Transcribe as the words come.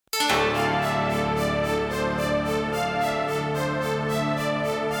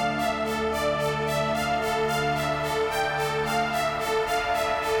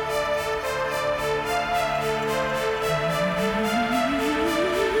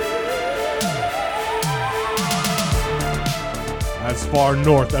as far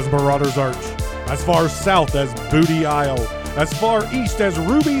north as Marauder's Arch, as far south as Booty Isle, as far east as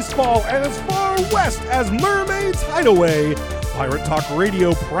Ruby's Fall, and as far west as Mermaid's Hideaway, Pirate Talk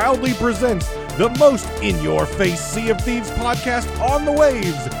Radio proudly presents the most in-your-face Sea of Thieves podcast on the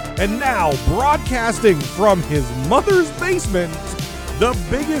waves. And now, broadcasting from his mother's basement, the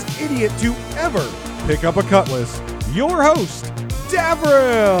biggest idiot to ever pick up a cutlass, your host,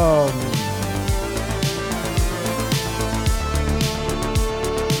 Davram.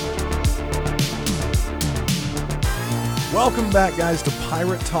 Welcome back, guys, to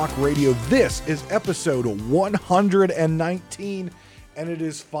Pirate Talk Radio. This is episode 119, and it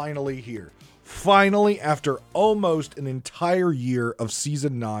is finally here. Finally, after almost an entire year of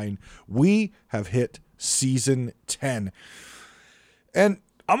Season 9, we have hit Season 10. And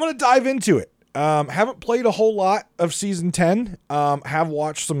I'm going to dive into it. Haven't played a whole lot of Season 10. Have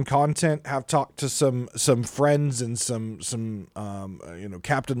watched some content, have talked to some friends and some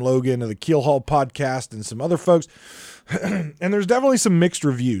Captain Logan of the Keelhaul podcast and some other folks. And there's definitely some mixed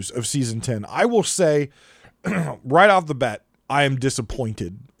reviews of Season 10. I will say right off the bat, I am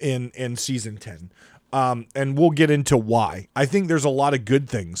disappointed in Season 10. And we'll get into why. I think there's a lot of good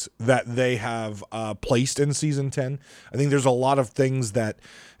things that they have placed in Season 10. I think there's a lot of things that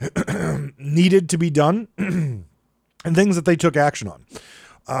needed to be done and things that they took action on.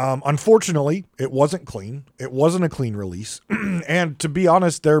 Unfortunately, it wasn't clean. It wasn't a clean release. And to be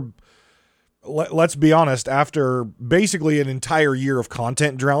honest, let's be honest, after basically an entire year of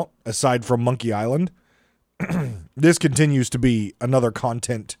content drought, aside from Monkey Island, this continues to be another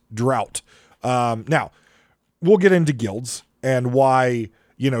content drought. Now, we'll get into guilds and why,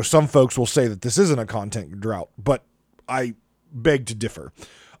 some folks will say that this isn't a content drought, but I beg to differ.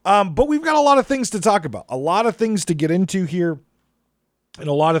 But we've got a lot of things to talk about, a lot of things to get into here, and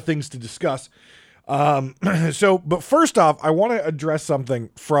a lot of things to discuss. But first off, I want to address something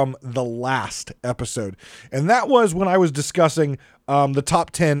from the last episode, and that was when I was discussing the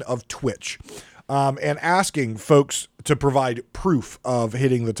top 10 of Twitch, and asking folks to provide proof of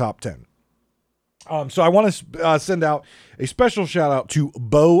hitting the top 10. So I want to send out a special shout out to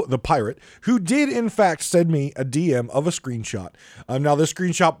Bo the Pirate, who did in fact send me a DM of a screenshot. Now this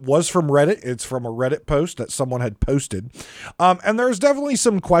screenshot was from Reddit. It's from a Reddit post that someone had posted. And there's definitely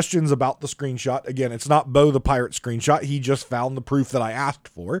some questions about the screenshot. Again, it's not Bo the Pirate screenshot. He just found the proof that I asked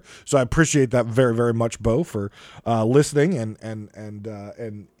for. So I appreciate that very, very much, Bo, for listening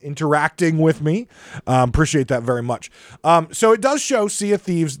and interacting with me. Appreciate that very much. So it does show Sea of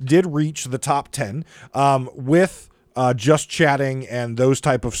Thieves did reach the top 10 with just chatting and those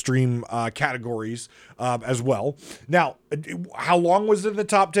type of stream categories as well. Now, how long was it in the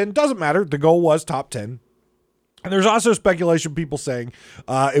top 10? Doesn't matter. The goal was top 10. And there's also speculation, people saying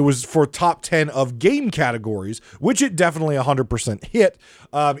it was for top 10 of game categories, which it definitely 100% hit,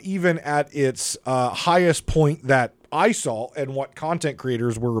 even at its highest point that I saw and what content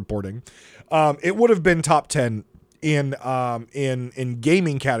creators were reporting. It would have been top 10 in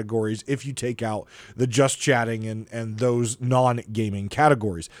gaming categories if you take out the just chatting and those non-gaming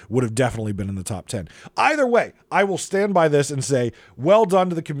categories would have definitely been in the top 10. Either way, I will stand by this and say well done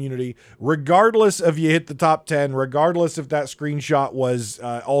to the community, regardless if you hit the top 10, regardless if that screenshot was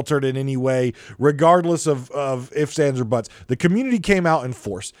altered in any way, regardless of ifs, ands, or buts. The community came out in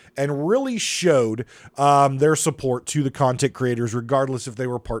force and really showed their support to the content creators, regardless if they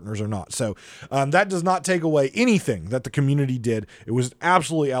were partners or not. So that does not take away anything that the community did. It was an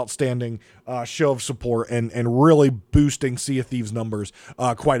absolutely outstanding show of support and really boosting Sea of Thieves numbers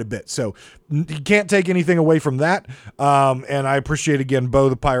quite a bit. So you can't take anything away from that. And I appreciate again Bo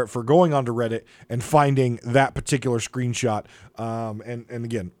the Pirate for going onto Reddit and finding that particular screenshot. And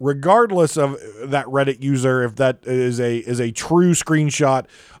again, regardless of that Reddit user, if that is a true screenshot,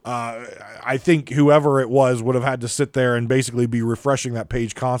 I think whoever it was would have had to sit there and basically be refreshing that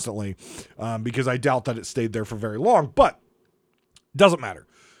page constantly, because I doubt that it stayed there for very long, but doesn't matter.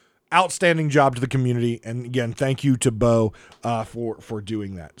 Outstanding job to the community. And again, thank you to Bo for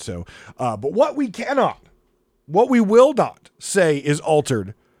doing that. So, but what we will not say is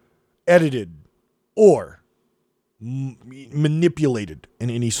altered, edited, or manipulated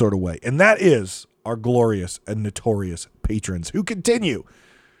in any sort of way. And that is our glorious and notorious patrons who continue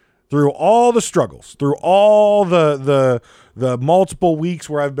through all the struggles, through all the multiple weeks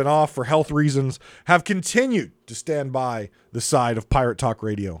where I've been off for health reasons, have continued to stand by the side of Pirate Talk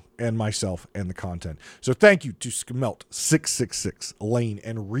Radio and myself and the content. So thank you to Skmelt666, Elaine,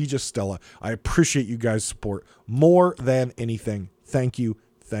 and Regis Stella. I appreciate you guys' support more than anything. Thank you,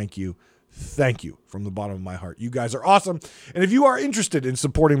 thank you, thank you from the bottom of my heart. You guys are awesome. And if you are interested in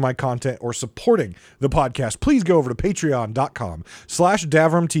supporting my content or supporting the podcast, please go over to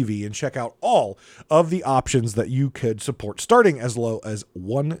patreon.com/DavramTV and check out all of the options that you could support, starting as low as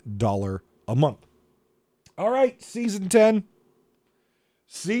 $1 a month. All right, season 10.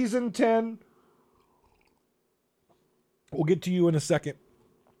 Season 10. We'll get to you in a second.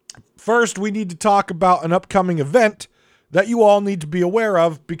 First, we need to talk about an upcoming event that you all need to be aware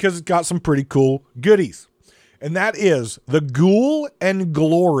of because it's got some pretty cool goodies. And that is the Ghoul and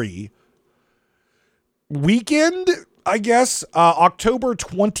Glory weekend, I guess, October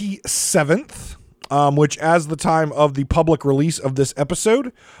 27th, which as the time of the public release of this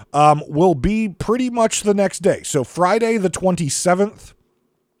episode, will be pretty much the next day. So Friday the 27th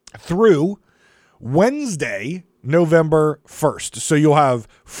through Wednesday, November 1st. So you'll have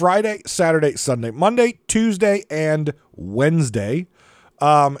Friday, Saturday, Sunday, Monday, Tuesday, and Wednesday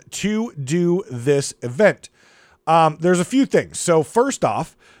to do this event. There's a few things. So first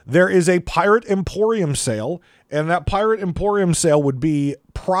off, there is a Pirate Emporium sale, and that Pirate Emporium sale would be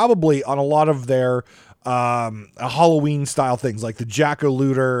probably on a lot of their Halloween style things like the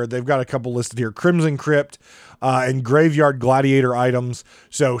Jack-O-Looter. They've got a couple listed here, Crimson Crypt, and Graveyard Gladiator items.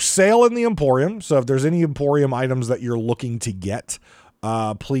 So sale in the Emporium. So if there's any Emporium items that you're looking to get,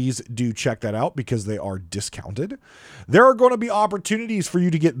 please do check that out because they are discounted. There are going to be opportunities for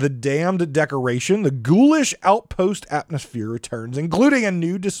you to get the Damned decoration. The Ghoulish Outpost atmosphere returns, including a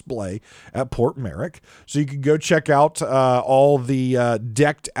new display at Port Merrick. So you can go check out all the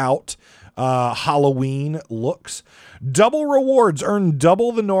decked out Halloween looks. Double rewards, earn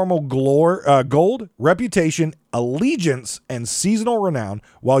double the normal gold, reputation, allegiance, and seasonal renown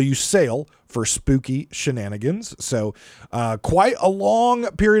while you sail for spooky shenanigans. So quite a long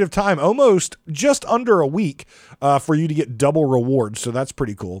period of time, almost just under a week for you to get double rewards. So that's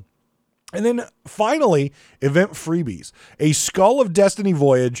pretty cool. And then finally, event freebies, a Skull of Destiny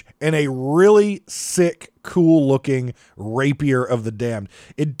voyage, and a really sick, cool looking Rapier of the Damned.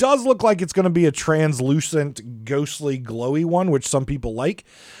 It does look like it's going to be a translucent, ghostly, glowy one, which some people like.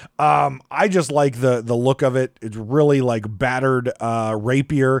 I just like the look of it. It's really like battered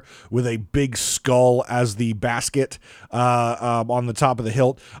Rapier with a big skull as the basket on the top of the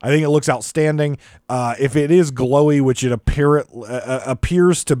hilt. I think it looks outstanding. If it is glowy, which it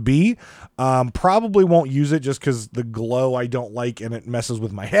appears to be, probably won't use it just because the glow I don't like and it messes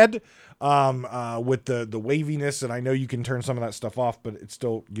with my head with the waviness, and I know you can turn some of that stuff off, but it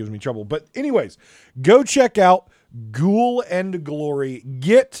still gives me trouble. But anyways, go check out Ghoul and Glory.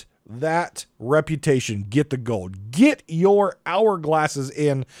 Get that reputation. Get the gold. Get your hourglasses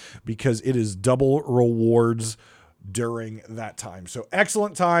in because it is double rewards during that time. So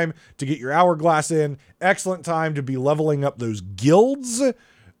excellent time to get your hourglass in. Excellent time to be leveling up those guilds.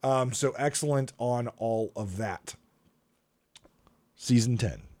 So excellent on all of that. Season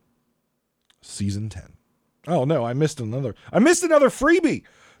 10. Season 10. Oh no, I missed another freebie.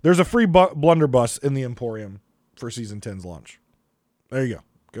 There's a free blunderbuss in the Emporium for Season 10's launch. There you go.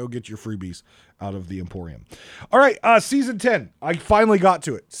 Go get your freebies out of the Emporium. All right, Season 10. I finally got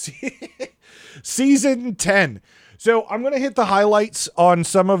to it. Season 10. So I'm going to hit the highlights on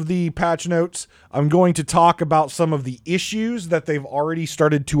some of the patch notes. I'm going to talk about some of the issues that they've already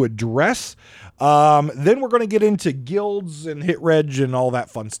started to address. Then we're going to get into guilds and hit reg and all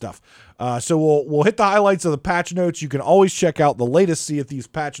that fun stuff. So we'll hit the highlights of the patch notes. You can always check out the latest Sea of Thieves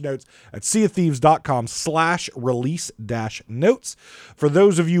patch notes at seaofthieves.com/release-notes. For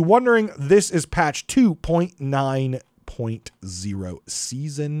those of you wondering, this is patch 2.9.0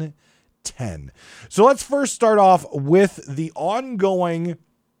 season 10. So let's first start off with the ongoing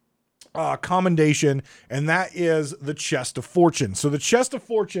commendation, and that is the Chest of Fortune. So the Chest of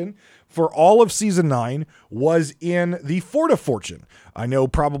Fortune for all of Season 9 was in the Fort of Fortune. I know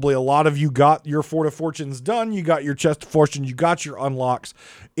probably a lot of you got your Fort of Fortunes done. You got your Chest of Fortune. You got your unlocks.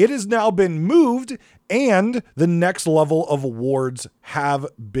 It has now been moved, and the next level of awards have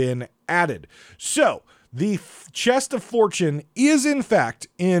been added. So the Chest of Fortune is, in fact,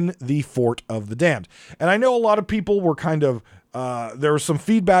 in the Fort of the Damned. And I know a lot of people were kind of there was some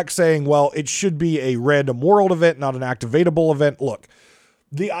feedback saying, well, it should be a random world event, not an activatable event. Look,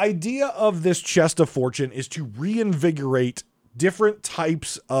 the idea of this Chest of Fortune is to reinvigorate different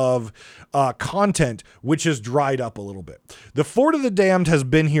types of content, which has dried up a little bit. The Fort of the Damned has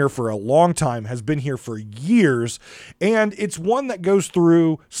been here for a long time, has been here for years, and it's one that goes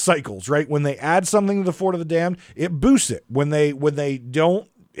through cycles, right? When they add something to the Fort of the Damned, it boosts it. When they don't,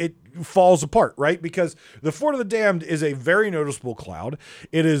 it falls apart, right? Because the Fort of the Damned is a very noticeable cloud.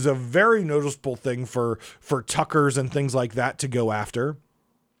 It is a very noticeable thing for Tuckers and things like that to go after.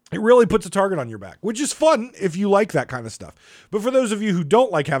 It really puts a target on your back, which is fun if you like that kind of stuff. But for those of you who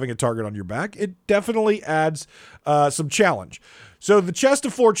don't like having a target on your back, it definitely adds some challenge. So the Chest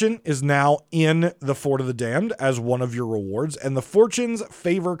of Fortune is now in the Fort of the Damned as one of your rewards, and the Fortune's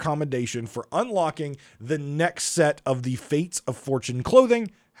Favor commendation for unlocking the next set of the Fates of Fortune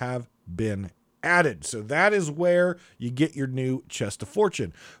clothing have been added. So that is where you get your new Chest of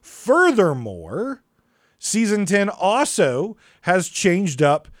Fortune. Furthermore, Season 10 also has changed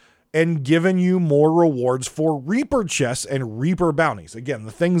up and given you more rewards for Reaper chests and Reaper bounties. Again,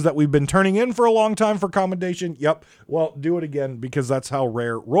 the things that we've been turning in for a long time for commendation. Yep, well, do it again because that's how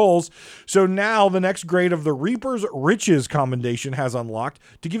Rare rolls. So now the next grade of the Reaper's Riches commendation has unlocked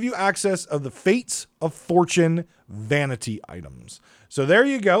to give you access of the Fates of Fortune vanity items. So there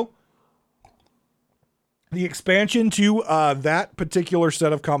you go. The expansion to that particular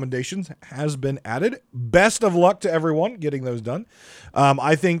set of commendations has been added. Best of luck to everyone getting those done.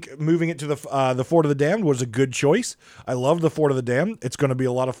 I think moving it to the Fort of the Damned was a good choice. I love the Fort of the Damned. It's going to be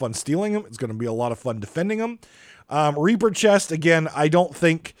a lot of fun stealing them. It's going to be a lot of fun defending them. Reaper Chest, again, I don't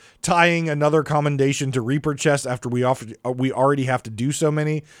think tying another commendation to Reaper Chest after we already have to do so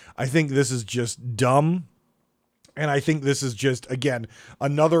many. I think this is just dumb. And I think this is just, again,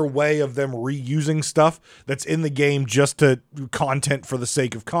 another way of them reusing stuff that's in the game just to content for the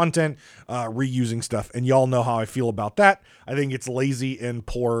sake of content, reusing stuff. And y'all know how I feel about that. I think it's lazy and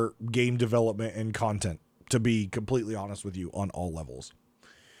poor game development and content, to be completely honest with you, on all levels.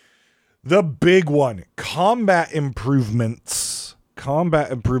 The big one, combat improvements.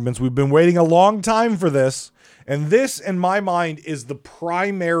 Combat improvements. We've been waiting a long time for this. And this, in my mind, is the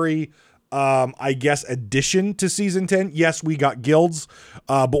primary addition to Season 10. Yes, we got guilds,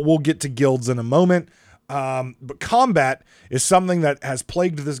 but we'll get to guilds in a moment. But combat is something that has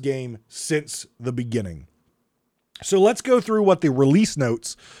plagued this game since the beginning. So let's go through what the release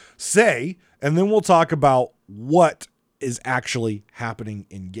notes say, and then we'll talk about what is actually happening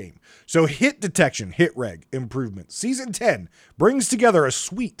in game. So hit detection, hit reg improvement. Season 10 brings together a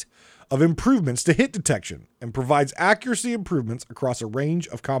suite of improvements to hit detection and provides accuracy improvements across a range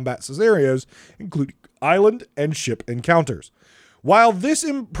of combat scenarios, including island and ship encounters. While this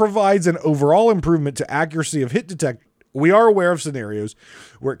provides an overall improvement to accuracy of hit detection, we are aware of scenarios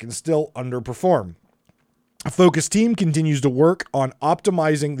where it can still underperform. A focus team continues to work on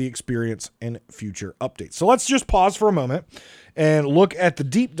optimizing the experience in future updates. So let's just pause for a moment and look at the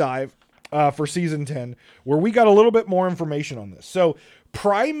deep dive for Season 10, where we got a little bit more information on this. So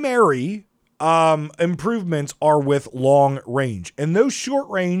primary improvements are with long range, and those short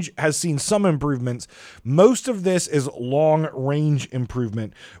range has seen some improvements. Most of this is long range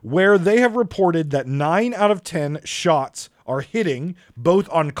improvement, where they have reported that 9 out of 10 shots are hitting both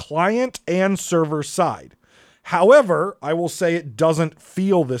on client and server side. However, I will say it doesn't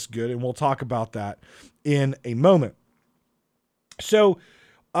feel this good, and we'll talk about that in a moment. So,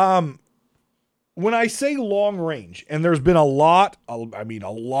 when I say long range, and there's been a lot of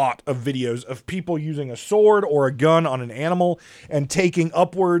videos of people using a sword or a gun on an animal and taking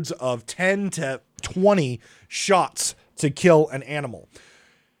upwards of 10 to 20 shots to kill an animal.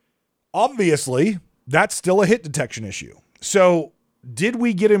 Obviously, that's still a hit detection issue. So, did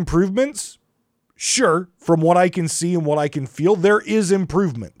we get improvements? Sure, from what I can see and what I can feel, there is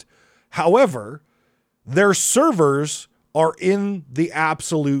improvement. However, their servers are in the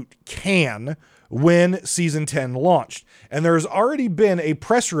absolute can when Season 10 launched. And there's already been a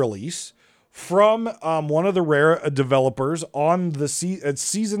press release from one of the Rare developers on the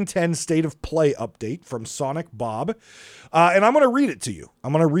Season 10 State of Play update from Sonic Bob. And I'm going to read it to you.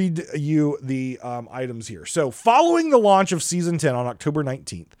 I'm going to read you the items here. So following the launch of Season 10 on October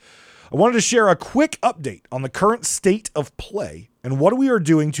 19th, I wanted to share a quick update on the current state of play and what we are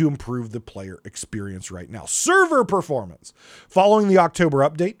doing to improve the player experience right now. Server performance. Following the October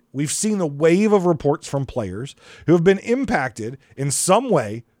update, we've seen a wave of reports from players who have been impacted in some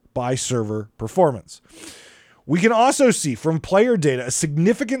way by server performance. We can also see from player data a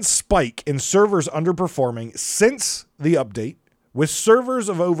significant spike in servers underperforming since the update, with servers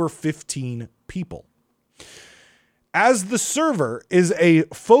of over 15 people. As the server is a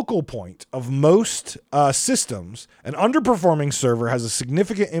focal point of most systems, an underperforming server has a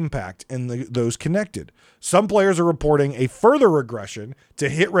significant impact in those connected. Some players are reporting a further regression to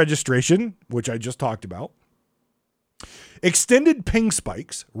hit registration, which I just talked about, extended ping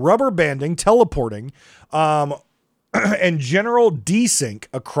spikes, rubber banding, teleporting, and general desync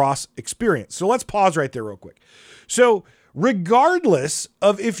across experience. So let's pause right there real quick. So regardless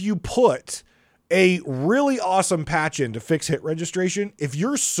of if you put a really awesome patch in to fix hit registration, if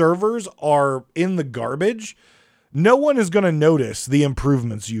your servers are in the garbage, no one is going to notice the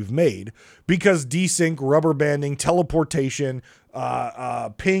improvements you've made because desync, rubber banding, teleportation,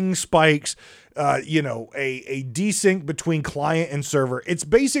 ping spikes, a desync between client and server. It's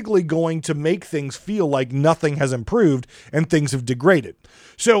basically going to make things feel like nothing has improved and things have degraded.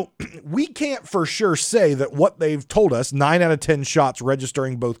 So we can't for sure say that what they've told us, 9 out of 10 shots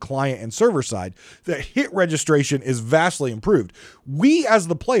registering both client and server side, that hit registration is vastly improved. We as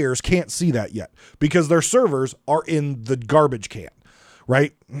the players can't see that yet because their servers are in the garbage can,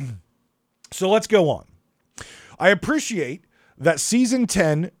 right? So let's go on. I appreciate that Season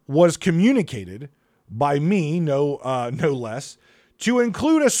 10 was communicated by me, no less, to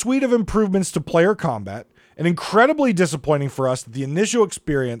include a suite of improvements to player combat, and incredibly disappointing for us that the initial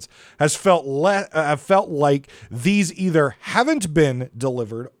experience has felt like these either haven't been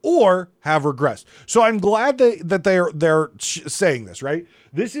delivered or have regressed. So I'm glad that they're saying this, right?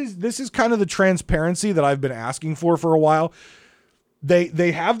 This is kind of the transparency that I've been asking for a while.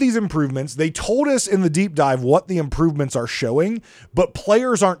 They have these improvements. They told us in the deep dive what the improvements are showing, but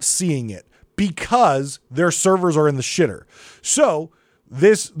players aren't seeing it because their servers are in the shitter. So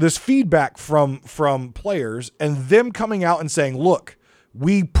this feedback from players and them coming out and saying, look,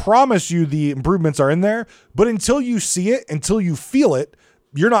 we promise you the improvements are in there, but until you see it, until you feel it,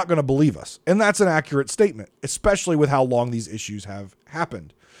 you're not going to believe us. And that's an accurate statement, especially with how long these issues have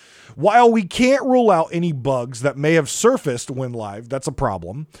happened. While we can't rule out any bugs that may have surfaced when live, that's a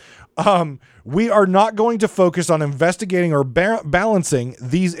problem. We are not going to focus on investigating or balancing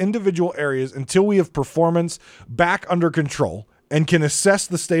these individual areas until we have performance back under control and can assess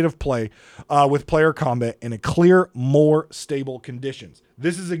the state of play with player combat in a clear, more stable conditions.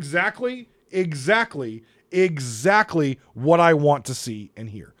 This is exactly what I want to see and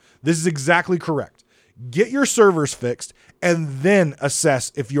hear. This is exactly correct. Get your servers fixed and then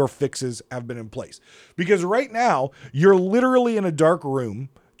assess if your fixes have been in place. Because right now, you're literally in a dark room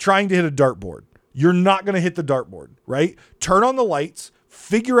trying to hit a dartboard. You're not going to hit the dartboard, right? Turn on the lights,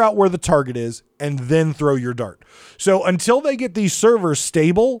 figure out where the target is, and then throw your dart. So until they get these servers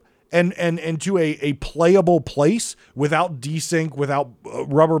stable and to a playable place without desync, without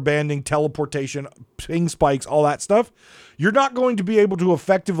rubber banding, teleportation, ping spikes, all that stuff, you're not going to be able to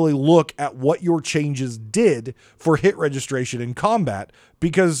effectively look at what your changes did for hit registration in combat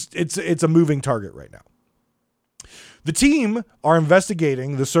because it's a moving target right now. The team are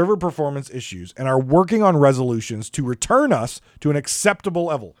investigating the server performance issues and are working on resolutions to return us to an acceptable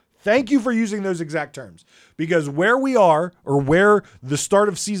level. Thank you for using those exact terms, because where we are, or where the start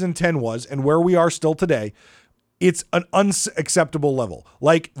of Season 10 was and where we are still today, it's an unacceptable level.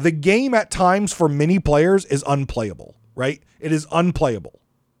 Like, the game at times for many players is unplayable, right? It is unplayable.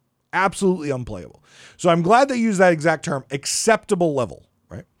 Absolutely unplayable. So I'm glad they use that exact term, acceptable level,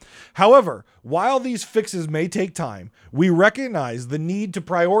 right? However, while these fixes may take time, we recognize the need to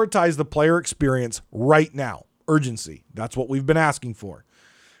prioritize the player experience right now. Urgency. That's what we've been asking for.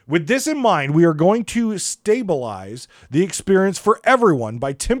 With this in mind, we are going to stabilize the experience for everyone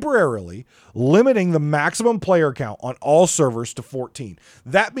by temporarily limiting the maximum player count on all servers to 14.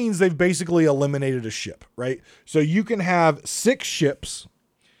 That means they've basically eliminated a ship, right? So you can have 6 ships,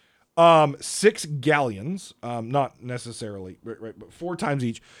 6 galleons, not necessarily, right, but 4 times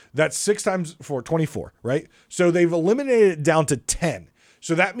each. That's 6 times 4, 24, right? So they've eliminated it down to 10.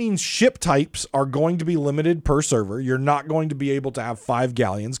 So that means ship types are going to be limited per server. You're not going to be able to have 5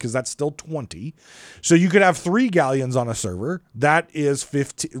 galleons because that's still 20. So you could have 3 galleons on a server. That is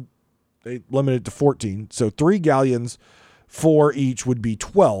 15. They limit it to 14. So 3 galleons for each would be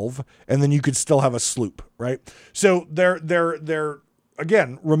 12. And then you could still have a sloop, right? So they're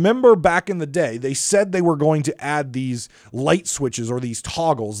again, remember back in the day, they said they were going to add these light switches or these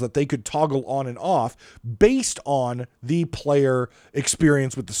toggles that they could toggle on and off based on the player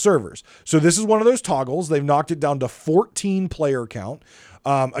experience with the servers. So this is one of those toggles. They've knocked it down to 14 player count.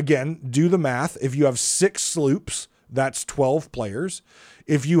 Again, do the math. If you have 6 sloops, that's 12 players.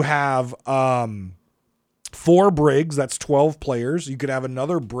 If you have 4 brigs, that's 12 players. You could have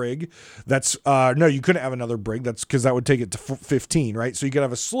another brig. That's no, you couldn't have another brig. That's because that would take it to 15, right? So you could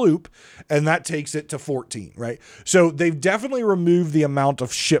have a sloop, and that takes it to 14, right? So they've definitely removed the amount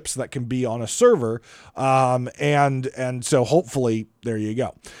of ships that can be on a server, and so hopefully there you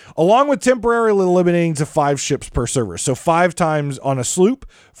go. Along with temporarily limiting to 5 ships per server, so 5 times on a sloop,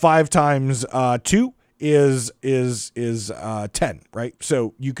 5 times 2 is 10, right?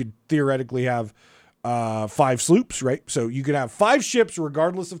 So you could theoretically have 5 sloops, right? So you could have 5 ships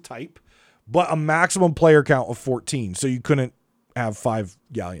regardless of type, but a maximum player count of 14. So you couldn't have 5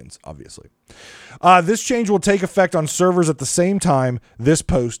 galleons, obviously. This change will take effect on servers at the same time this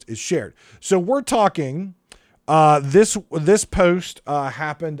post is shared. So we're talking This post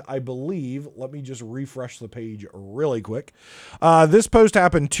happened, I believe. Let me just refresh the page really quick. This post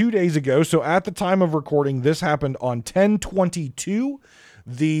happened 2 days ago. So at the time of recording, this happened on 10/22.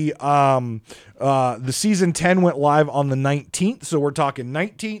 The season 10 went live on the 19th. So we're talking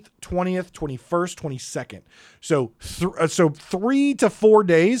 19th, 20th, 21st, 22nd. So 3 to 4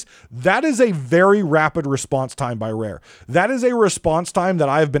 days. That is a very rapid response time by Rare. That is a response time that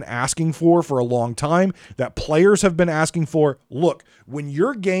I've been asking for a long time, that players have been asking for. Look, when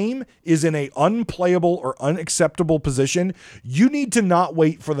your game is in a unplayable or unacceptable position, you need to not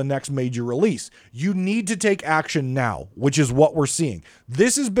wait for the next major release. You need to take action now, which is what we're seeing.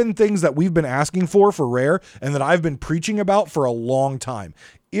 This has been things that we've been asking for Rare and that I've been preaching about for a long time.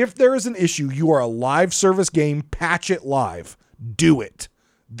 If there is an issue, you are a live service game, patch it live. Do it.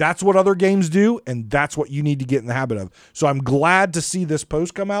 That's what other games do, and that's what you need to get in the habit of. So I'm glad to see this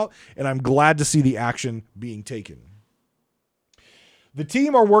post come out, and I'm glad to see the action being taken. The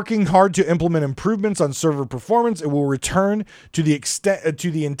team are working hard to implement improvements on server performance and will return to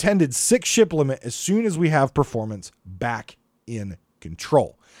the intended 6 ship limit as soon as we have performance back in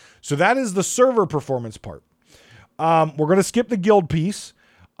control. So that is the server performance part. We're going to skip the guild piece.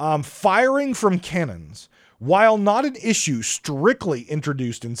 Firing from cannons, while not an issue strictly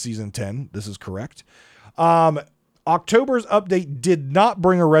introduced in Season 10, this is correct. October's update did not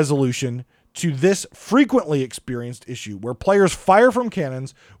bring a resolution to this frequently experienced issue where players fire from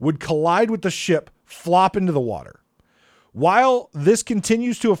cannons, would collide with the ship, flop into the water. While this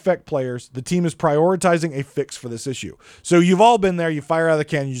continues to affect players, the team is prioritizing a fix for this issue. So you've all been there, you fire out of the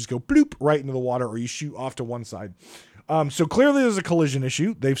cannon, you just go bloop right into the water, or you shoot off to one side. So clearly there's a collision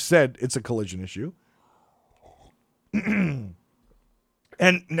issue. They've said it's a collision issue. And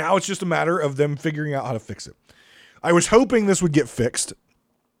now it's just a matter of them figuring out how to fix it. I was hoping this would get fixed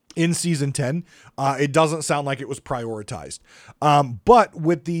in Season 10. It doesn't sound like it was prioritized. But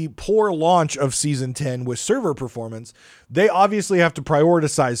with the poor launch of Season 10 with server performance, they obviously have to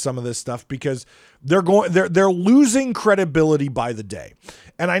prioritize some of this stuff because they're losing credibility by the day.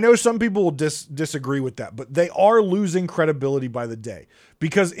 And I know some people will disagree with that, but they are losing credibility by the day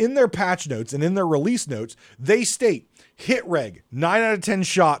because in their patch notes and in their release notes, they state hit reg, 9 out of 10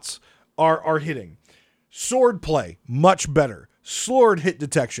 shots are hitting. Sword play, much better. Sword hit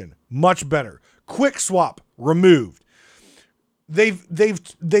detection, much better. Quick swap, removed. They've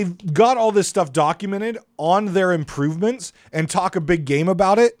got all this stuff documented on their improvements and talk a big game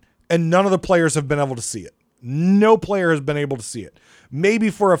about it, and none of the players have been able to see it. No player has been able to see it. Maybe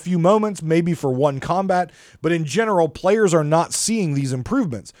for a few moments, maybe for one combat, but in general, players are not seeing these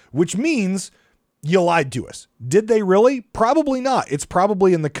improvements, which means you lied to us. Did they really? Probably not. It's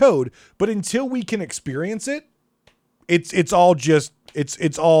probably in the code, but until we can experience it, it's all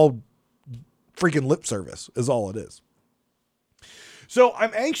freaking lip service is all it is. So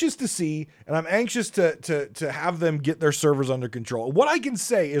I'm anxious to see, and I'm anxious to have them get their servers under control. What I can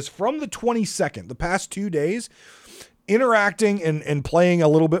say is from the 22nd, the past 2 days, interacting and playing a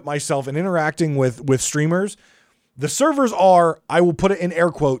little bit myself and interacting with streamers, the servers are, I will put it in air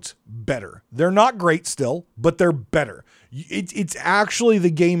quotes, better. They're not great still, but they're better. It's actually, the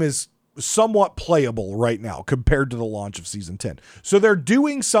game is somewhat playable right now compared to the launch of Season 10. So they're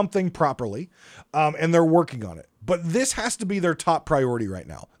doing something properly, and they're working on it. But this has to be their top priority right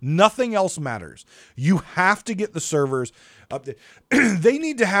now. Nothing else matters. You have to get the servers up. They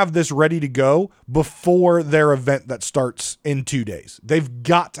need to have this ready to go before their event that starts in 2 days. They've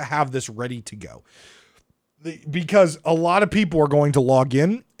got to have this ready to go. Because a lot of people are going to log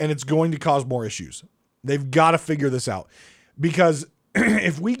in, and it's going to cause more issues. They've got to figure this out. Because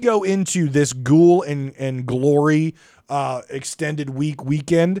if we go into this Ghoul and Glory extended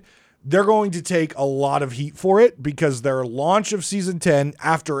weekend, they're going to take a lot of heat for it because their launch of Season 10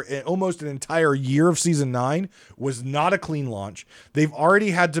 after almost an entire year of Season 9 was not a clean launch. They've already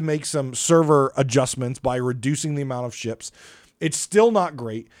had to make some server adjustments by reducing the amount of ships. It's still not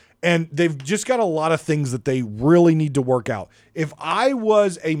great. And they've just got a lot of things that they really need to work out. If I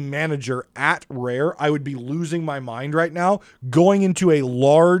was a manager at Rare, I would be losing my mind right now, going into a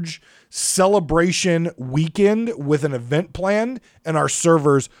large celebration weekend with an event planned, and our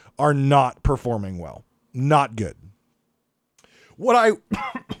servers are not performing well. Not good. What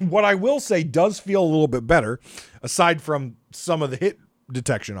I will say does feel a little bit better, aside from some of the hit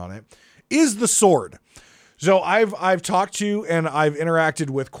detection on it, is the sword. So I've talked to and I've interacted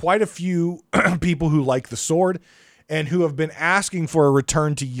with quite a few people who like the sword and who have been asking for a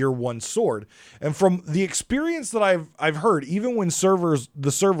return to year one sword. And from the experience that I've heard, even when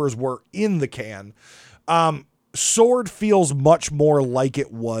the servers were in the can, Sword feels much more like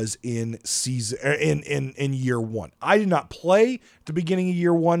it was in season in year one. I did not play at the beginning of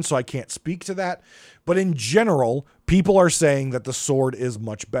year one, so I can't speak to that. But in general, people are saying that the sword is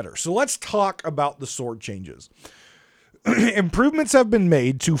much better. So let's talk about the sword changes. Improvements have been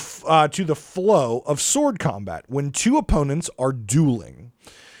made to the flow of sword combat when two opponents are dueling,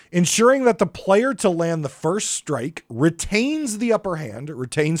 ensuring that the player to land the first strike retains the upper hand,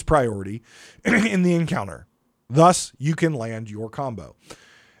 retains priority in the encounter. Thus, you can land your combo.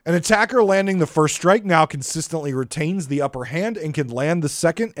 An attacker landing the first strike now consistently retains the upper hand and can land the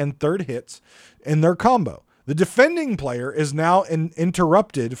second and third hits in their combo. The defending player is now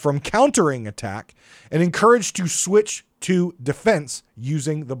interrupted from countering attack and encouraged to switch to defense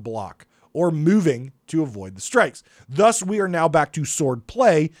using the block or moving to avoid the strikes. Thus, we are now back to sword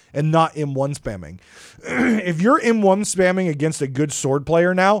play and not M1 spamming. If you're M1 spamming against a good sword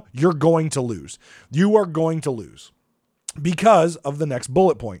player now, you're going to lose. You are going to lose because of the next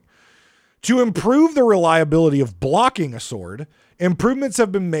bullet point. To improve the reliability of blocking a sword, improvements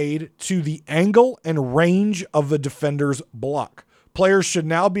have been made to the angle and range of the defender's block. Players should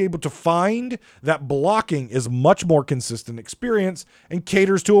now be able to find that blocking is much more consistent experience and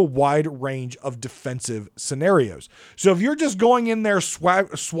caters to a wide range of defensive scenarios. So if you're just going in there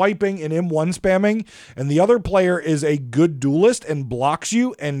swiping and M1 spamming, and the other player is a good duelist and blocks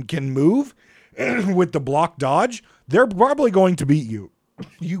you and can move with the block dodge, they're probably going to beat you.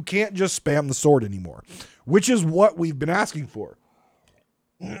 You can't just spam the sword anymore, which is what we've been asking for.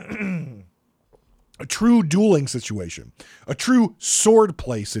 A true dueling situation, a true sword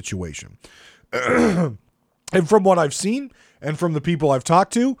play situation. And from what I've seen and from the people I've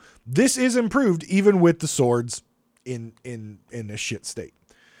talked to, this is improved even with the swords in a shit state.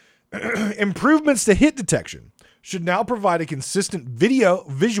 Improvements to hit detection should now provide a consistent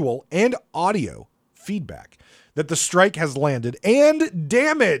visual, and audio feedback that the strike has landed and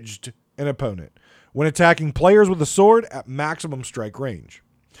damaged an opponent when attacking players with a sword at maximum strike range.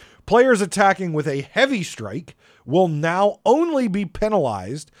 Players attacking with a heavy strike will now only be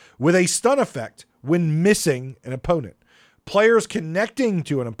penalized with a stun effect when missing an opponent. Players connecting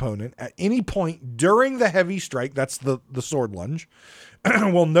to an opponent at any point during the heavy strike, that's the sword lunge,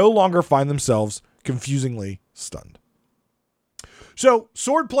 will no longer find themselves confusingly stunned. So,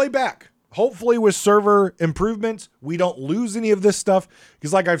 sword play back. Hopefully with server improvements, we don't lose any of this stuff.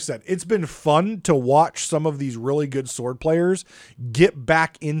 Because like I've said, it's been fun to watch some of these really good sword players get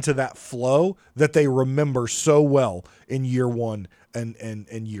back into that flow that they remember so well in year one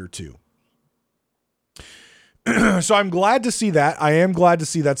and year two. So I'm glad to see that. I am glad to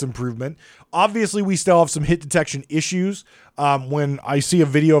see that's improvement. Obviously, we still have some hit detection issues. When I see a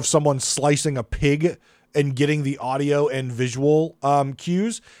video of someone slicing a pig and getting the audio and visual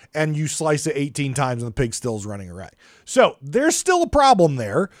cues, and you slice it 18 times and the pig still is running away. So there's still a problem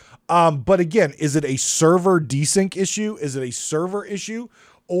there. But again, is it a server desync issue? Is it a server issue?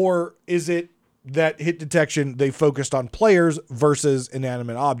 Or is it that hit detection, they focused on players versus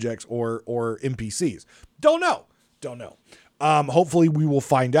inanimate objects or NPCs? Don't know. Hopefully we will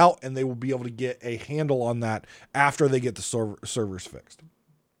find out and they will be able to get a handle on that after they get the servers fixed.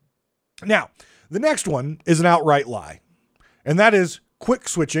 Now, the next one is an outright lie, and that is quick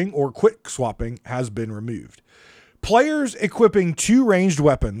switching or quick swapping has been removed. Players equipping two ranged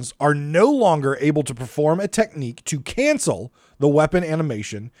weapons are no longer able to perform a technique to cancel the weapon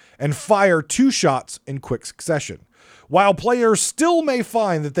animation and fire two shots in quick succession. While players still may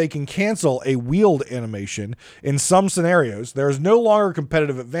find that they can cancel a wield animation in some scenarios, there is no longer a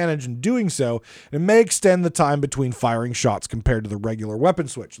competitive advantage in doing so, and it may extend the time between firing shots compared to the regular weapon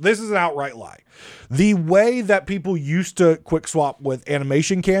switch. This is an outright lie. The way that people used to quick swap with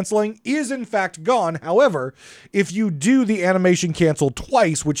animation canceling is in fact gone. However, if you do the animation cancel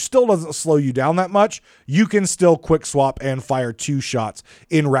twice, which still doesn't slow you down that much, you can still quick swap and fire two shots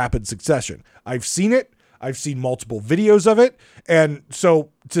in rapid succession. I've seen it. I've seen multiple videos of it. And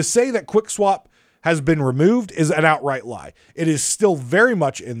so to say that quick swap has been removed is an outright lie. It is still very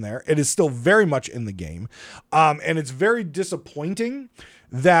much in there. It is still very much in the game. And it's very disappointing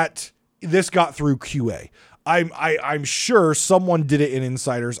that this got through QA. I'm sure someone did it in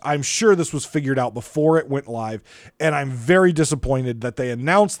Insiders. I'm sure this was figured out before it went live. And I'm very disappointed that they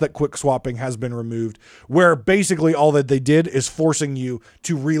announced that quick swapping has been removed, where basically all that they did is forcing you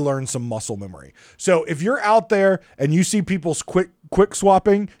to relearn some muscle memory. So if you're out there and you see people's quick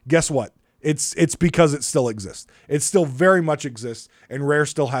swapping, guess what? It's because it still exists. It still very much exists, and Rare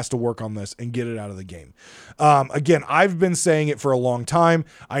still has to work on this and get it out of the game. Again, I've been saying it for a long time.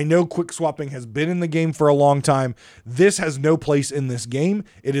 I know quick swapping has been in the game for a long time. This has no place in this game.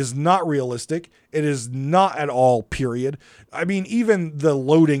 It is not realistic. It is not at all period. I mean, even the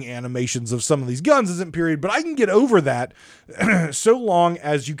loading animations of some of these guns isn't period, but I can get over that so long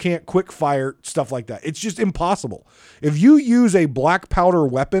as you can't quick fire stuff like that. It's just impossible. If you use a black powder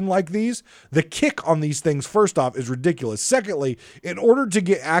weapon like these, the kick on these things, first off, is ridiculous. Secondly, in order to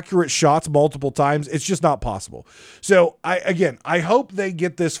get accurate shots multiple times, it's just not possible. So I hope they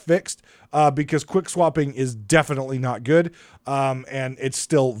get this fixed because quick swapping is definitely not good, and it's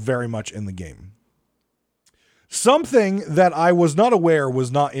still very much in the game. Something that I was not aware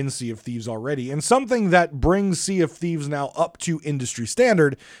was not in Sea of Thieves already, and something that brings Sea of Thieves now up to industry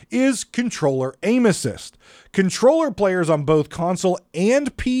standard is controller aim assist. Controller players on both console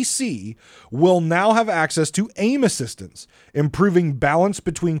and PC will now have access to aim assistance, improving balance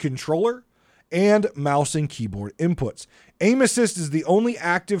between controller and mouse and keyboard inputs. Aim assist is the only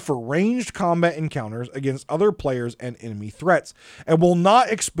active for ranged combat encounters against other players and enemy threats, and will not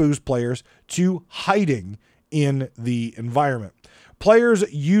expose players to hiding in the environment. Players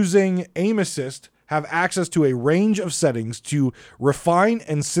using aim assist have access to a range of settings to refine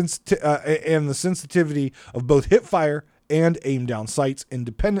and the sensitivity of both hip fire and aim down sights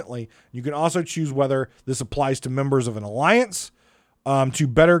independently. You can also choose whether this applies to members of an alliance to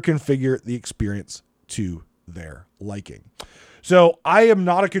better configure the experience to their liking. So I am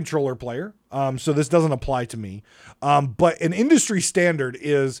not a controller player, so this doesn't apply to me. But an industry standard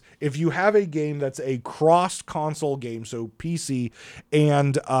is if you have a game that's a cross-console game, so PC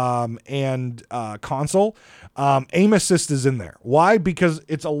and console, aim assist is in there. Why? Because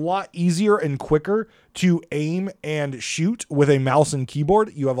it's a lot easier and quicker to aim and shoot with a mouse and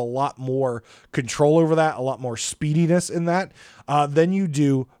keyboard. You have a lot more control over that, a lot more speediness in that than you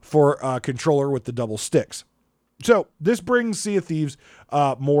do for a controller with the double sticks. So this brings Sea of Thieves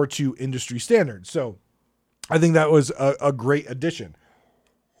more to industry standards. So I think that was a great addition.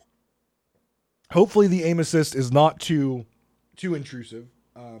 Hopefully the aim assist is not too intrusive,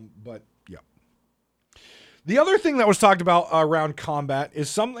 but yeah. The other thing that was talked about around combat is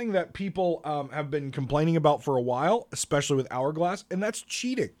something that people have been complaining about for a while, especially with Hourglass, and that's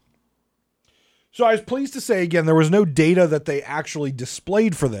cheating. So I was pleased to say, again, there was no data that they actually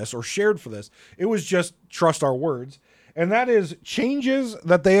displayed for this or shared for this. It was just trust our words. And that is changes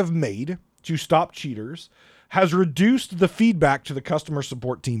that they have made to stop cheaters has reduced the feedback to the customer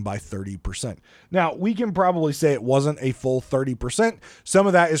support team by 30%. Now, we can probably say it wasn't a full 30%. Some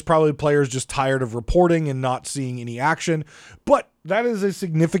of that is probably players just tired of reporting and not seeing any action, but that is a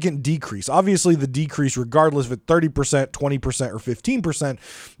significant decrease. Obviously, the decrease, regardless of it 30%, 20%, or 15%,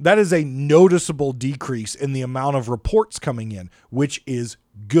 that is a noticeable decrease in the amount of reports coming in, which is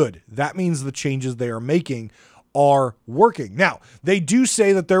good. That means the changes they are making are working. Now, they do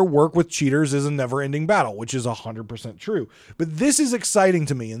say that their work with cheaters is a never-ending battle, which is 100% true. But this is exciting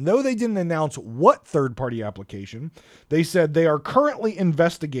to me. And though they didn't announce what third-party application, they said they are currently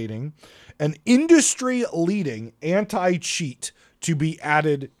investigating an industry-leading anti-cheat to be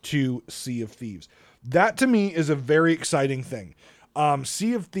added to Sea of Thieves. That, to me, is a very exciting thing.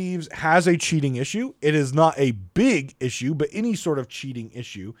 Sea of Thieves has a cheating issue. It is not a big issue, but any sort of cheating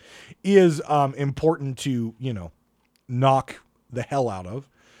issue is important to, knock the hell out of.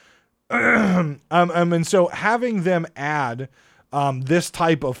 And so having them add this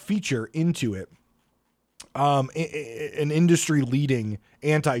type of feature into it, an industry-leading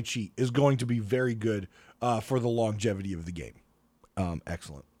anti-cheat is going to be very good for the longevity of the game.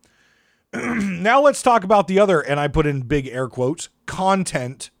 Excellent. Now let's talk about the other, and I put in big air quotes,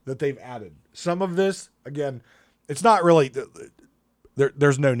 content that they've added. Some of this, again, it's not really,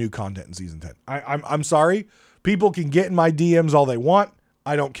 there's no new content in Season 10. I'm sorry. People can get in my DMs all they want.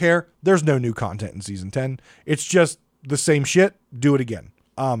 I don't care. There's no new content in Season 10. It's just the same shit. Do it again.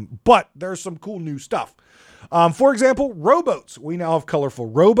 But there's some cool new stuff. For example, rowboats. We now have colorful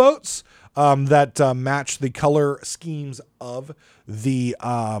rowboats that match the color schemes of the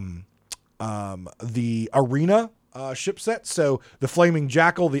arena ship set. So the Flaming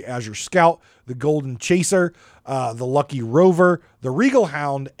Jackal, the Azure Scout, the Golden Chaser, the Lucky Rover, the Regal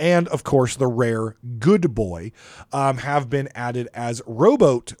Hound, and of course the rare Good Boy have been added as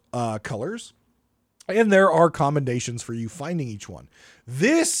rowboat colors. And there are commendations for you finding each one.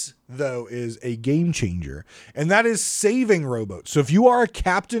 This, though, is a game changer, and that is saving rowboats. So if you are a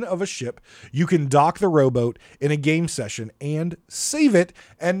captain of a ship, you can dock the rowboat in a game session and save it,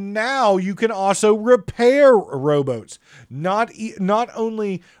 and now you can also repair rowboats. Not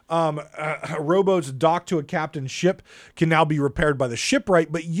only rowboats docked to a captain's ship can now be repaired by the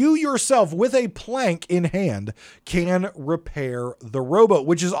shipwright, but you yourself, with a plank in hand, can repair the rowboat,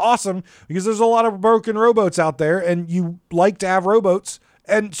 which is awesome because there's a lot of broken rowboats out there, and you like to have rowboats.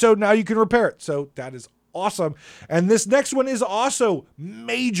 And so now you can repair it. So that is awesome. And this next one is also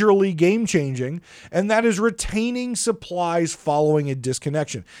majorly game changing, and that is retaining supplies following a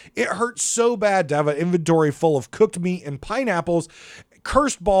disconnection. It hurts so bad to have an inventory full of cooked meat and pineapples,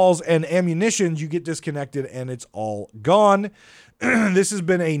 cursed balls, and ammunition. You get disconnected and it's all gone. This has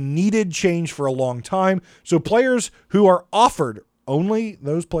been a needed change for a long time. So players who are offered only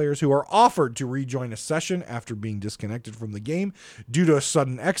those players who are offered to rejoin a session after being disconnected from the game due to a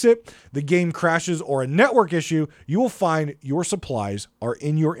sudden exit, the game crashes, or a network issue, you will find your supplies are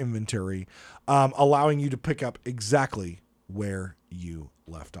in your inventory, allowing you to pick up exactly where you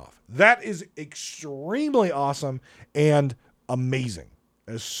left off. That is extremely awesome and amazing.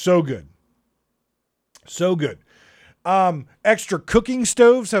 It's so good. So good. Extra cooking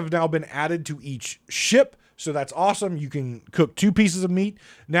stoves have now been added to each ship. So that's awesome. You can cook 2 pieces of meat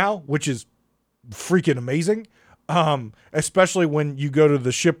now, which is freaking amazing. Especially when you go to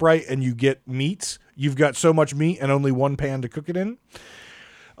the shipwright and you get meats. You've got so much meat and only 1 pan to cook it in.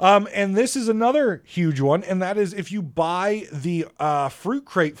 And this is another huge one, and that is if you buy the fruit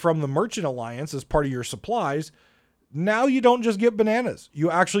crate from the Merchant Alliance as part of your supplies, now you don't just get bananas. You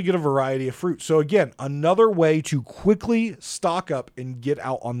actually get a variety of fruit. So again, another way to quickly stock up and get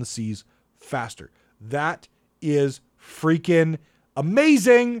out on the seas faster. That is freaking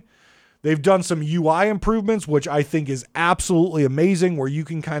amazing. They've done some UI improvements, which I think is absolutely amazing, where you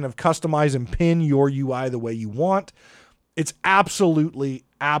can kind of customize and pin your UI the way you want. It's absolutely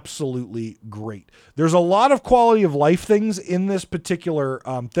great. There's a lot of quality of life things in this particular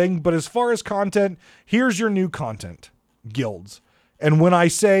thing, but as far as content, here's your new content, guilds. And when I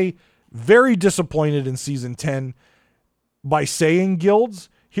say very disappointed in Season 10 by saying guilds,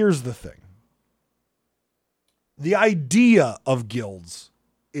 here's the thing. The idea of guilds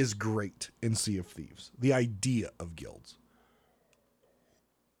is great in Sea of Thieves. The idea of guilds.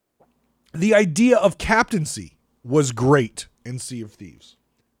 The idea of captaincy was great in Sea of Thieves.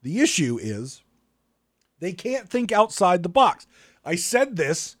 The issue is they can't think outside the box. I said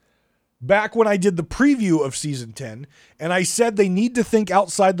this back when I did the preview of Season 10, and I said they need to think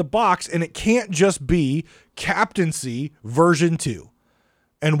outside the box, and it can't just be captaincy version 2.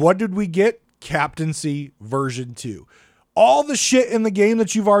 And what did we get? Captaincy version 2. All the shit in the game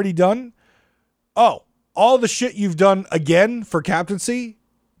that you've already done. Oh, all the shit you've done again for captaincy,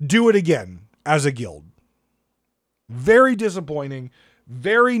 do it again as a guild. Very disappointing,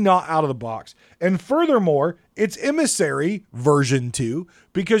 very not out of the box. And furthermore, it's emissary version 2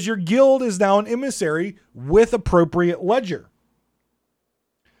 because your guild is now an emissary with appropriate ledger.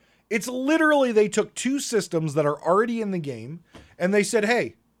 It's literally they took 2 systems that are already in the game and they said,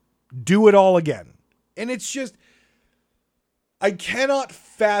 hey, do it all again. And it's just, I cannot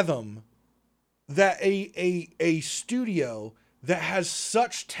fathom that a studio that has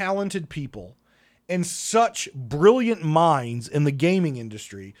such talented people and such brilliant minds in the gaming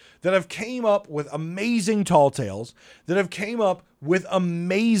industry that have came up with amazing tall tales, that have came up with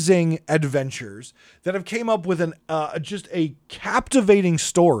amazing adventures, that have came up with an just a captivating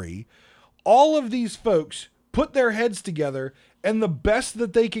story. All of these folks put their heads together, and the best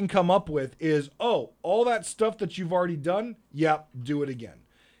that they can come up with is, oh, all that stuff that you've already done, yep, do it again.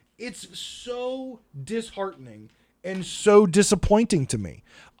 It's so disheartening and so disappointing to me.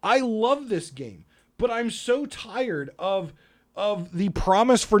 I love this game, but I'm so tired of the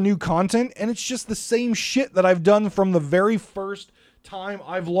promise for new content, and it's just the same shit that I've done from the very first time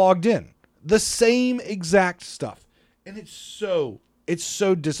I've logged in. The same exact stuff. And it's so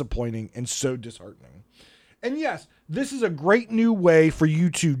disappointing and so disheartening. And yes, this is a great new way for you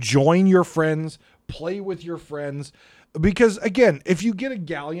to join your friends, play with your friends. Because again, if you get a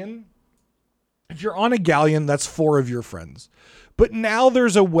galleon, if you're on a galleon, that's 4 of your friends. But now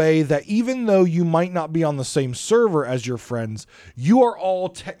there's a way that even though you might not be on the same server as your friends, you are all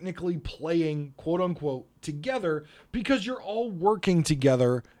technically playing, quote unquote, together because you're all working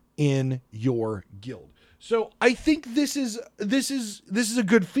together in your guild. So I think this is a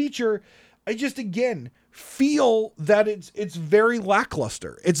good feature. I just, again, feel that it's very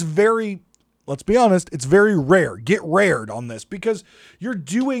lackluster. It's very Let's be honest, it's very rare. Get rared on this because you're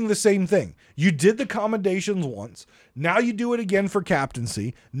doing the same thing. You did the commendations once. Now you do it again for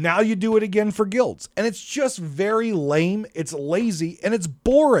captaincy. Now you do it again for guilds. And it's just very lame. It's lazy and it's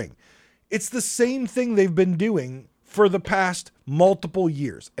boring. It's the same thing they've been doing for the past multiple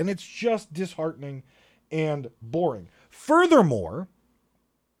years. And it's just disheartening and boring. Furthermore,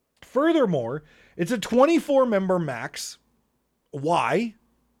 it's a 24-member max. Why?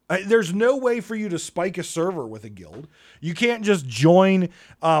 There's no way for you to spike a server with a guild. You can't just join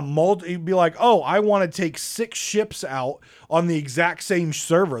be like, oh, I want to take 6 ships out on the exact same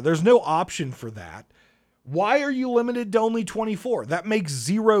server. There's no option for that. Why are you limited to only 24? That makes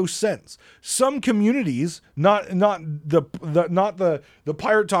zero sense. Some communities, not the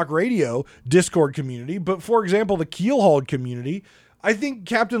Pirate Talk Radio Discord community, but for example, the Keelhauled community, I think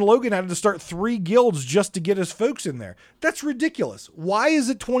Captain Logan had to start 3 guilds just to get his folks in there. That's ridiculous. Why is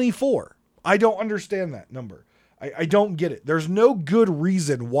it 24? I don't understand that number. I don't get it. There's no good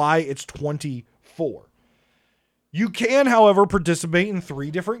reason why it's 24. You can, however, participate in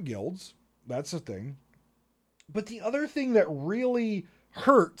 3 different guilds. That's the thing. But the other thing that really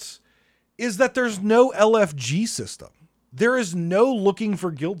hurts is that there's no LFG system. There is no looking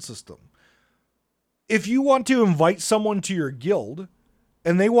for guild system. If you want to invite someone to your guild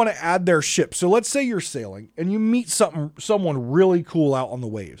and they want to add their ship. So let's say you're sailing and you meet someone really cool out on the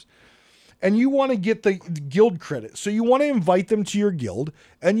waves and you want to get the guild credit. So you want to invite them to your guild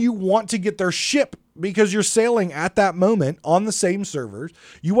and you want to get their ship because you're sailing at that moment on the same servers.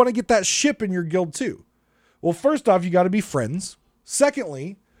 You want to get that ship in your guild too. Well, first off, you got to be friends.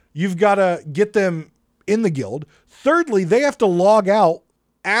 Secondly, you've got to get them in the guild. Thirdly, they have to log out,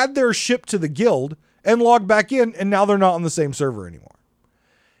 add their ship to the guild, and log back in, and now they're not on the same server anymore.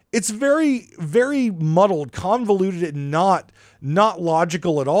 It's very, very muddled, convoluted, and not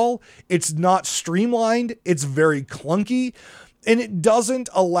logical at all. It's not streamlined. It's very clunky, and it doesn't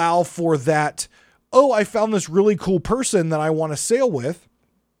allow for that, oh, I found this really cool person that I want to sail with.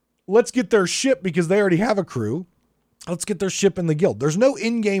 Let's get their ship because they already have a crew. Let's get their ship in the guild. There's no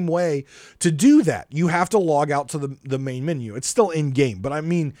in-game way to do that. You have to log out to the main menu. It's still in-game, but I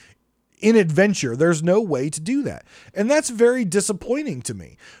mean, in adventure, there's no way to do that. And that's very disappointing to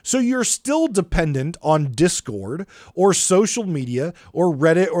me. So you're still dependent on Discord or social media or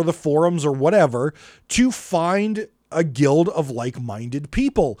Reddit or the forums or whatever to find a guild of like-minded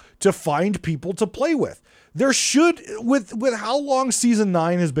people, to find people to play with. There should, with how long season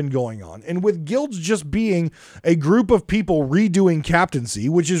 9 has been going on, and with guilds just being a group of people redoing captaincy,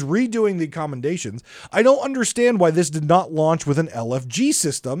 which is redoing the commendations, I don't understand why this did not launch with an LFG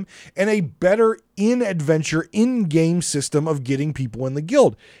system and a better in-adventure, in-game system of getting people in the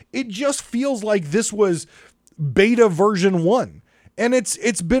guild. It just feels like this was beta version 1, and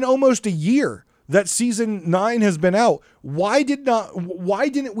it's been almost a year that season 9 has been out. Why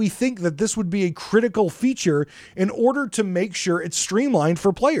didn't we think that this would be a critical feature in order to make sure it's streamlined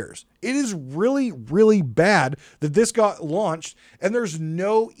for players? It is really, really bad that this got launched and there's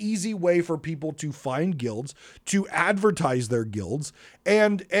no easy way for people to find guilds, to advertise their guilds,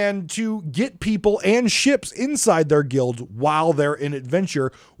 and to get people and ships inside their guilds while they're in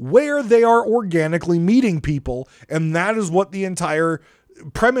adventure where they are organically meeting people. And that is what the entire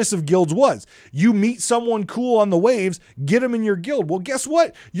premise of guilds was. You meet someone cool on the waves, get them in your guild. Well, guess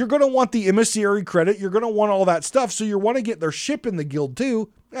what? You're going to want the emissary credit. You're going to want all that stuff. So you want to get their ship in the guild too.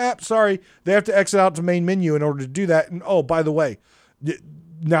 Sorry. They have to exit out to main menu in order to do that. And oh, by the way,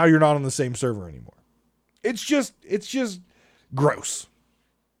 now you're not on the same server anymore. It's just gross.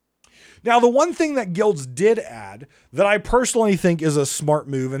 Now, the one thing that guilds did add that I personally think is a smart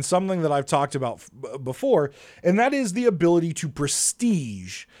move and something that I've talked about before, and that is the ability to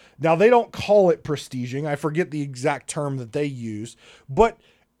prestige. Now, they don't call it prestiging. I forget the exact term that they use, but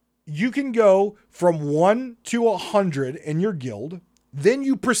you can go from 1 to 100 in your guild. Then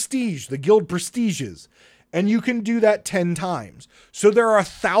you prestige, the guild prestiges, and you can do that 10 times. So there are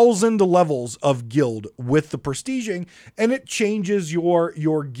 1,000 levels of guild with the prestiging, and it changes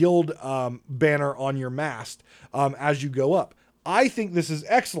your guild banner on your mast as you go up. I think this is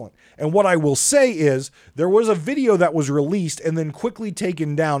excellent. And what I will say is there was a video that was released and then quickly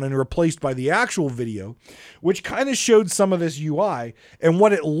taken down and replaced by the actual video, which kind of showed some of this UI. And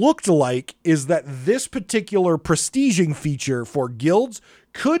what it looked like is that this particular prestiging feature for guilds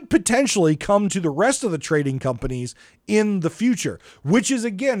could potentially come to the rest of the trading companies in the future, which is,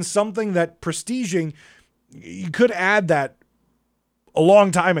 again, something that prestiging, you could add that a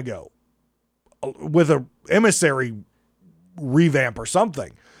long time ago with a emissary revamp or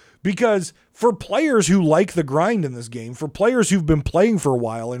something. Because for players who like the grind in this game, for players who've been playing for a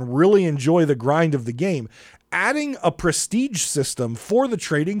while and really enjoy the grind of the game, adding a prestige system for the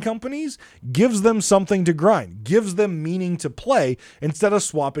trading companies gives them something to grind, gives them meaning to play instead of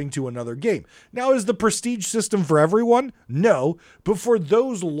swapping to another game. Now, is the prestige system for everyone? No, but for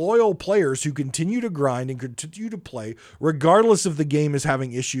those loyal players who continue to grind and continue to play, regardless if the game is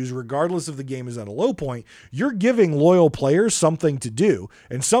having issues, regardless if the game is at a low point, you're giving loyal players something to do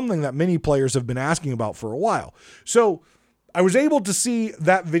and something that many players have been asking about for a while. So I was able to see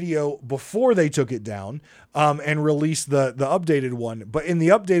that video before they took it down and released the updated one. But in the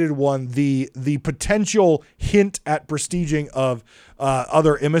updated one, the potential hint at prestiging of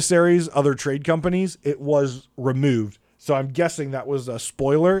other emissaries, other trade companies, it was removed. So I'm guessing that was a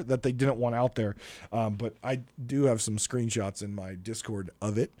spoiler that they didn't want out there. But I do have some screenshots in my Discord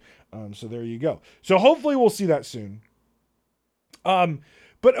of it. So there you go. So hopefully we'll see that soon.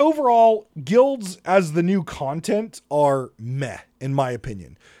 But overall, guilds as the new content are meh, in my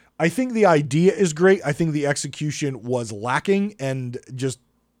opinion. I think the idea is great. I think the execution was lacking and just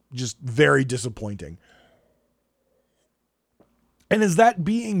very disappointing. And as that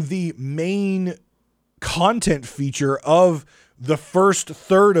being the main content feature of the first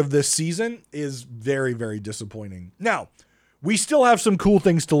third of this season is very, very disappointing. Now, we still have some cool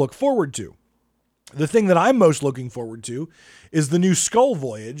things to look forward to. The thing that I'm most looking forward to is the new Skull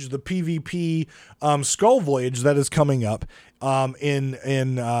Voyage, the PvP Skull Voyage that is coming up in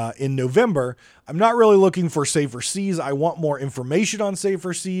November. I'm not really looking for Safer Seas. I want more information on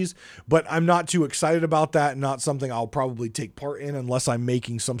Safer Seas, but I'm not too excited about that. Not something I'll probably take part in unless I'm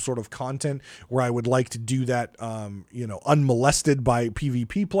making some sort of content where I would like to do that, unmolested by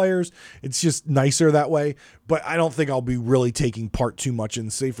PvP players. It's just nicer that way, but I don't think I'll be really taking part too much in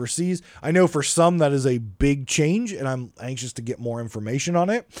Safer Seas. I know for some that is a big change, and I'm anxious to get more information on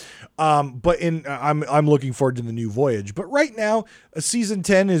it. But I'm looking forward to the new voyage. But right now, season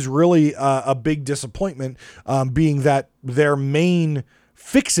 10 is really a big disappointment, being that their main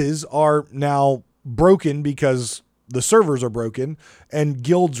fixes are now broken because the servers are broken, and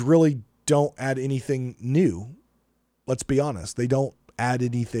guilds really don't add anything new. Let's be honest. They don't add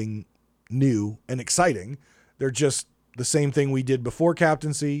anything new and exciting. They're just the same thing we did before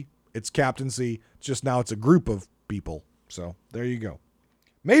captaincy. It's captaincy. Just now it's a group of people. So there you go.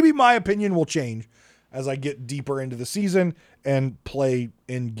 Maybe my opinion will change as I get deeper into the season and play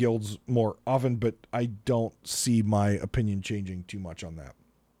in guilds more often, but I don't see my opinion changing too much on that.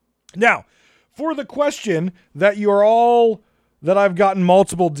 Now, for the question that I've gotten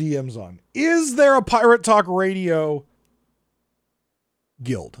multiple DMs on, is there a Pirate Talk Radio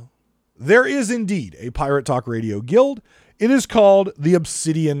guild? There is indeed a Pirate Talk Radio guild. It is called the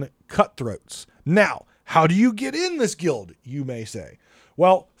Obsidian Cutthroats. Now, how do you get in this guild, you may say?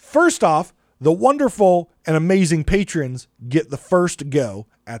 Well, first off, the wonderful and amazing patrons get the first go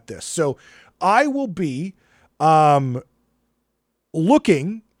at this. So I will be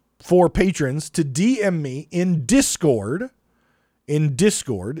looking for patrons to DM me in Discord.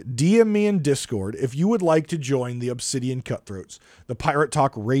 DM me in Discord if you would like to join the Obsidian Cutthroats, the Pirate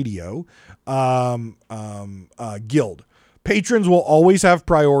Talk Radio guild. Patrons will always have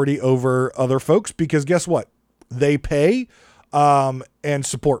priority over other folks because guess what? They pay and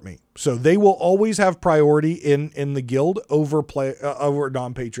support me. So they will always have priority in the guild over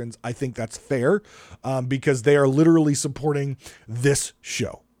non-patrons. I think that's fair because they are literally supporting this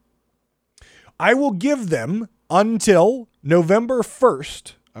show. I will give them until November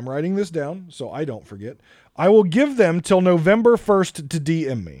 1st. I'm writing this down so I don't forget. I will give them till November 1st to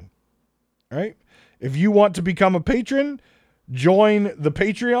DM me. All right? If you want to become a patron, join the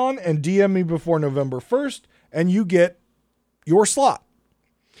Patreon and DM me before November 1st, and you get your slot.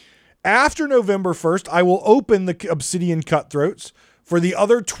 After November 1st, I will open the Obsidian Cutthroats for the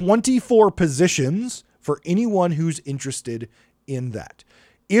other 24 positions for anyone who's interested in that.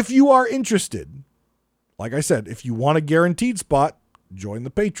 If you are interested, like I said, if you want a guaranteed spot, join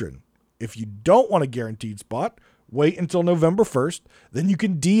the patron. If you don't want a guaranteed spot, wait until November 1st. Then you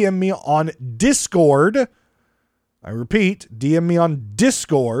can DM me on Discord. I repeat, DM me on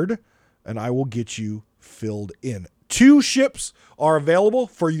Discord, and I will get you filled in. 2 ships are available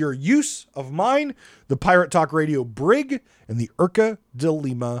for your use of mine, the Pirate Talk Radio Brig and the Urca de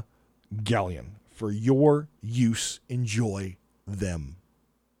Lima Galleon. For your use, enjoy them.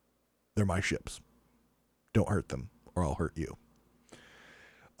 They're my ships. Don't hurt them, or I'll hurt you.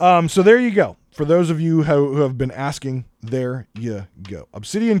 So there you go. For those of you who have been asking, there you go.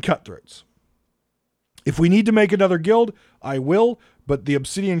 Obsidian Cutthroats. If we need to make another guild, I will, but the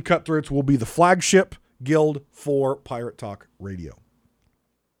Obsidian Cutthroats will be the flagship guild for Pirate Talk Radio.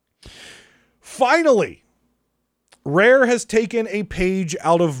 Finally, Rare has taken a page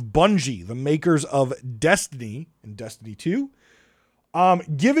out of Bungie, the makers of Destiny and Destiny 2,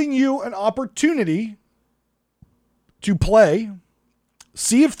 giving you an opportunity to play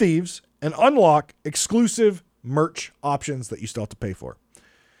Sea of Thieves and unlock exclusive merch options that you still have to pay for.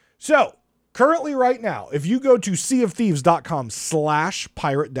 So, currently right now, if you go to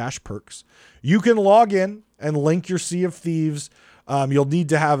seaofthieves.com/pirate-perks, you can log in and link your Sea of Thieves. You'll need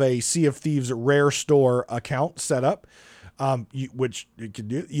to have a Sea of Thieves Rare Store account set up, which you can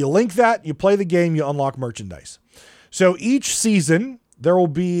do. You link that, you play the game, you unlock merchandise. So each season, there will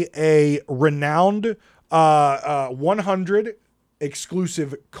be a renowned 100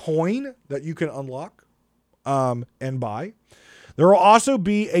 exclusive coin that you can unlock and buy. There will also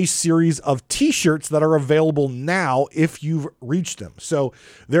be a series of t-shirts that are available now if you've reached them. So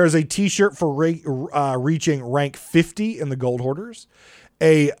there is a t-shirt for reaching rank 50 in the Gold Hoarders,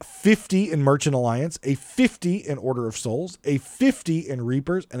 a 50 in Merchant Alliance, a 50 in Order of Souls, a 50 in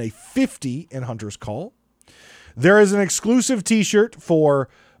Reapers, and a 50 in Hunter's Call. There is an exclusive t-shirt for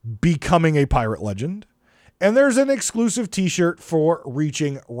becoming a pirate legend. And there's an exclusive t-shirt for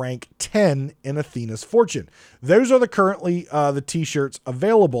reaching rank 10 in Athena's Fortune. Those are currently the t-shirts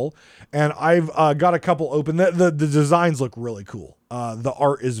available. And I've got a couple open. The designs look really cool. The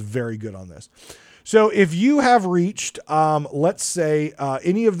art is very good on this. So if you have reached, let's say,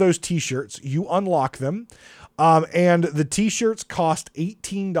 any of those t-shirts, you unlock them. And the t-shirts cost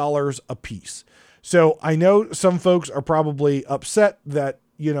 $18 a piece. So I know some folks are probably upset that,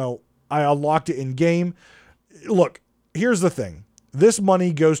 I unlocked it in game. Look, here's the thing. This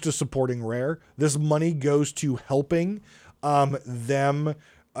money goes to supporting Rare. This money goes to helping them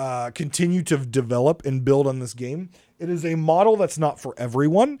continue to develop and build on this game. It is a model that's not for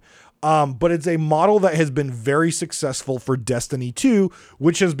everyone, but it's a model that has been very successful for Destiny 2,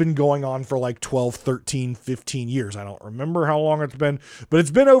 which has been going on for like 12, 13, 15 years. I don't remember how long it's been, but it's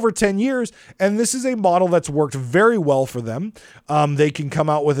been over 10 years. And this is a model that's worked very well for them. They can come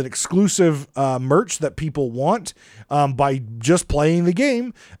out with an exclusive merch that people want by just playing the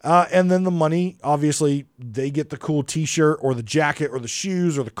game. And then the money, obviously, they get the cool t-shirt or the jacket or the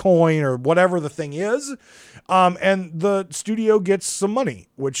shoes or the coin or whatever the thing is. And the studio gets some money,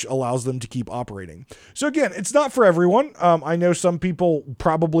 which allows them to keep operating. So again, it's not for everyone. I know some people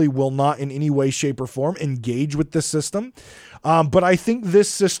probably will not in any way, shape, or form engage with this system. But I think this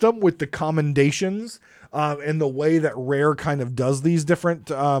system with the commendations and the way that Rare kind of does these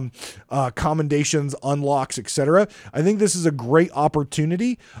different commendations, unlocks, etc. I think this is a great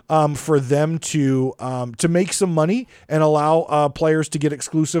opportunity for them to make some money and allow players to get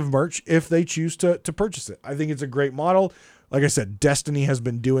exclusive merch if they choose to purchase it. I think it's a great model. Like I said, Destiny has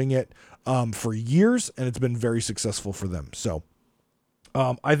been doing it for years, and it's been very successful for them. So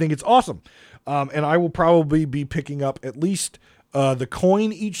I think it's awesome. And I will probably be picking up at least the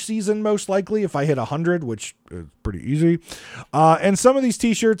coin each season, most likely, if I hit 100, which is pretty easy. And some of these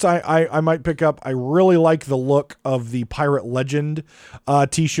t-shirts I might pick up. I really like the look of the Pirate Legend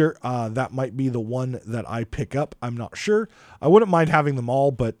t-shirt. That might be the one that I pick up. I'm not sure. I wouldn't mind having them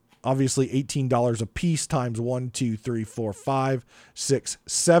all, but obviously $18 a piece times 1, 2, 3, 4, 5, 6,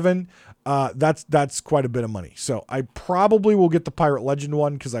 7. That's quite a bit of money. So I probably will get the Pirate Legend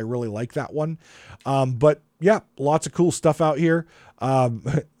one because I really like that one. But yeah, lots of cool stuff out here. I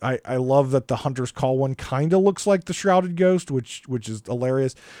love that the Hunter's Call one kind of looks like the Shrouded Ghost, which is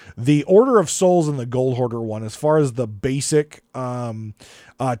hilarious. The Order of Souls and the Gold Hoarder one, as far as the basic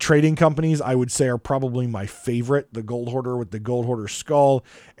trading companies, I would say are probably my favorite. The Gold Hoarder with the Gold Hoarder skull,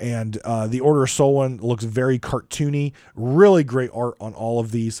 and the Order of Soul one looks very cartoony. Really great art on all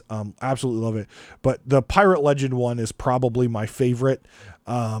of these. Absolutely love it. But the Pirate Legend one is probably my favorite.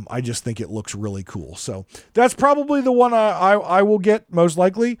 I just think it looks really cool. So that's probably the one I will get most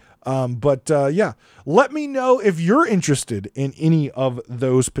likely. Yeah, let me know if you're interested in any of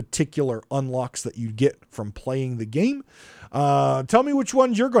those particular unlocks that you get from playing the game. Tell me which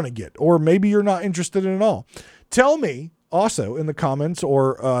ones you're going to get, or maybe you're not interested in it all. Tell me also in the comments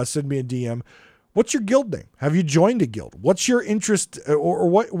or send me a DM. What's your guild name? Have you joined a guild? What's your interest, or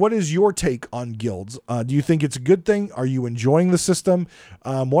what is your take on guilds? Do you think it's a good thing? Are you enjoying the system?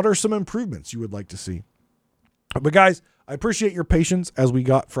 What are some improvements you would like to see? But guys, I appreciate your patience as we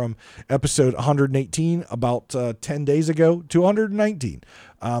got from episode 118 about 10 days ago to 119.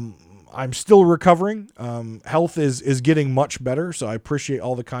 I'm still recovering. Health is getting much better, so I appreciate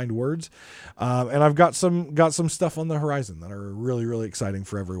all the kind words. And I've got some stuff on the horizon that are really, really exciting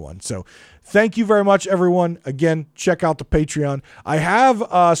for everyone. So thank you very much, everyone. Again, check out the Patreon. I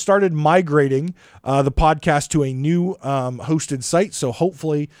have started migrating the podcast to a new hosted site, so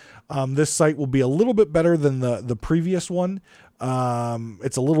hopefully this site will be a little bit better than the previous one.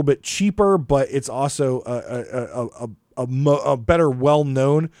 It's a little bit cheaper, but it's also a better,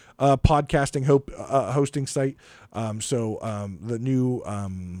 well-known podcasting hosting site. So the new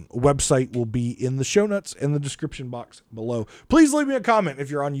website will be in the show notes in the description box below. Please leave me a comment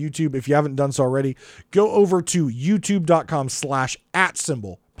if you're on YouTube. If you haven't done so already, go over to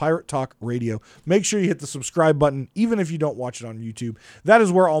youtube.com/@ Pirate Talk Radio. Make sure you hit the subscribe button, even if you don't watch it on YouTube. That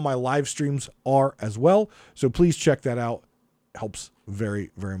is where all my live streams are as well. So please check that out. Helps very,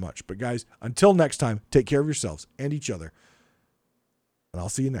 very much. But guys, until next time, take care of yourselves and each other. And I'll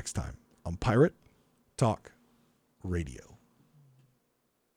see you next time on Pirate Talk Radio.